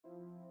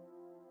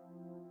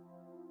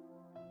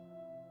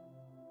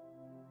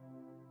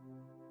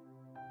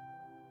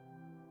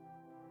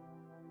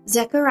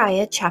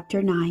Zechariah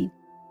chapter 9.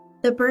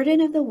 The burden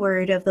of the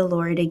word of the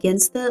Lord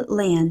against the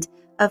land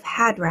of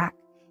Hadrach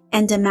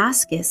and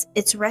Damascus,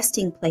 its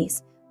resting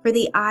place, for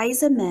the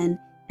eyes of men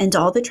and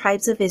all the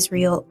tribes of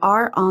Israel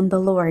are on the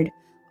Lord.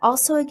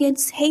 Also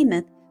against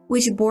Hamath,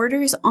 which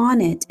borders on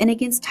it, and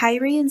against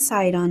Tyre and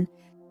Sidon,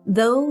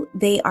 though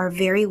they are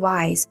very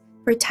wise.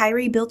 For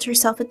Tyre built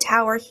herself a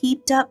tower,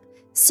 heaped up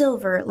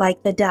silver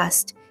like the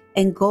dust,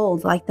 and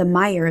gold like the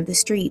mire of the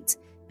streets.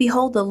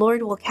 Behold, the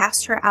Lord will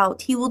cast her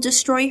out. He will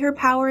destroy her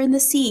power in the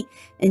sea,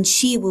 and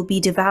she will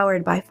be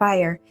devoured by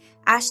fire.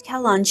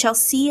 Ashkelon shall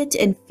see it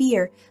and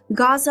fear.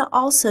 Gaza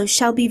also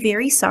shall be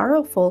very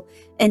sorrowful,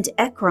 and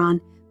Ekron,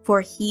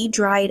 for he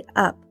dried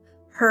up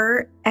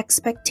her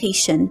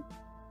expectation.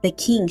 The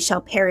king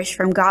shall perish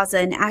from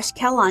Gaza, and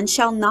Ashkelon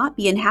shall not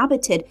be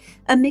inhabited.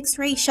 A mixed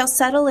race shall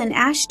settle in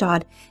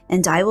Ashdod,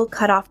 and I will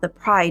cut off the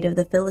pride of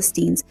the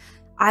Philistines.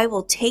 I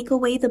will take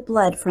away the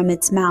blood from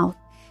its mouth,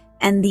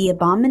 and the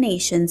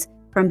abominations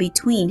from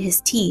between his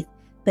teeth.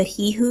 But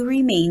he who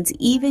remains,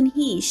 even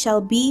he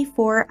shall be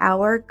for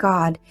our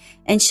God,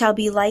 and shall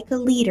be like a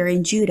leader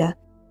in Judah,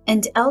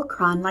 and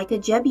Elkron like a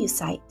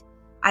Jebusite.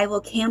 I will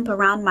camp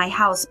around my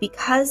house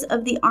because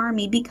of the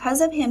army,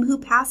 because of him who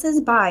passes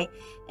by,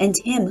 and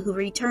him who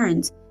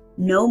returns.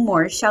 No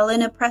more shall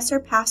an oppressor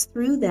pass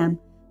through them,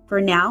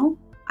 for now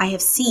I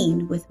have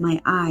seen with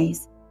my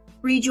eyes.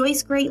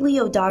 Rejoice greatly,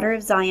 O daughter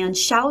of Zion.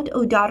 Shout,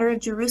 O daughter of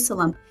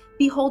Jerusalem.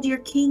 Behold, your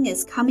king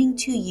is coming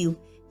to you.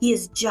 He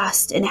is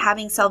just and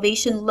having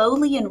salvation,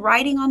 lowly and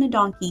riding on a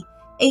donkey,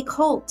 a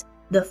colt,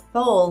 the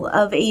foal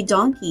of a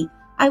donkey.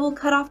 I will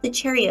cut off the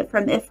chariot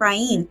from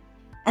Ephraim,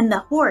 and the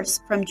horse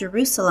from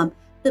Jerusalem.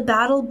 The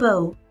battle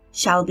bow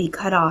shall be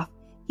cut off.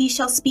 He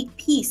shall speak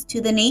peace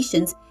to the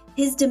nations.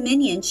 His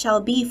dominion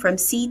shall be from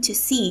sea to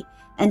sea,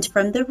 and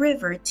from the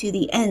river to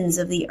the ends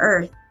of the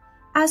earth.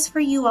 As for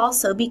you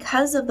also,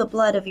 because of the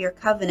blood of your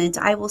covenant,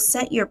 I will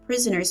set your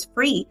prisoners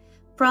free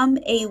from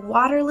a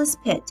waterless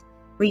pit.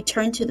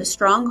 Return to the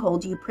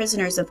stronghold, you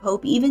prisoners of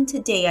hope. Even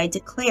today I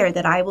declare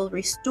that I will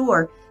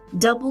restore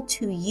double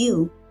to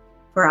you.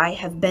 For I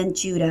have bent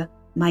Judah,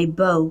 my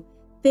bow,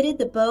 fitted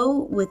the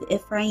bow with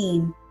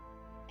Ephraim,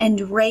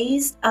 and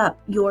raised up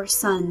your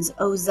sons,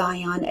 O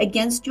Zion,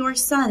 against your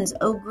sons,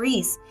 O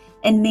Greece,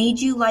 and made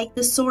you like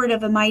the sword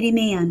of a mighty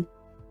man.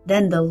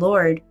 Then the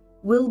Lord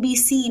will be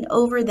seen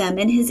over them,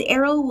 and his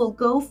arrow will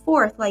go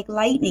forth like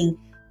lightning.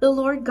 The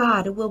Lord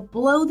God will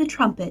blow the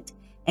trumpet,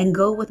 and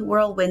go with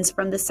whirlwinds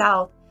from the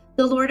south.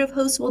 The Lord of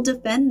hosts will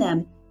defend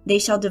them. They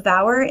shall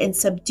devour and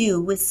subdue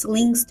with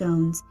sling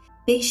stones.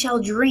 They shall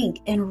drink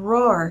and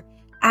roar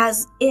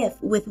as if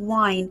with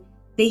wine.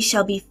 They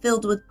shall be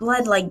filled with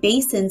blood like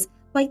basins,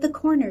 like the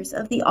corners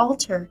of the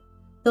altar.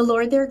 The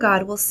Lord their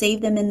God will save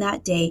them in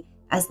that day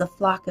as the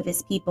flock of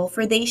his people,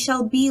 for they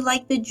shall be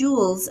like the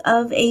jewels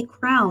of a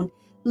crown,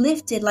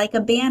 lifted like a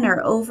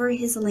banner over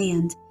his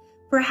land.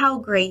 For how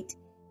great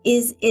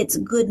is its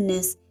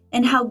goodness,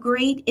 and how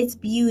great its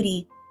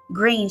beauty!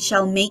 Grain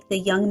shall make the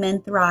young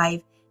men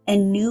thrive,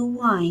 and new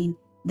wine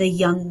the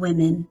young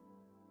women.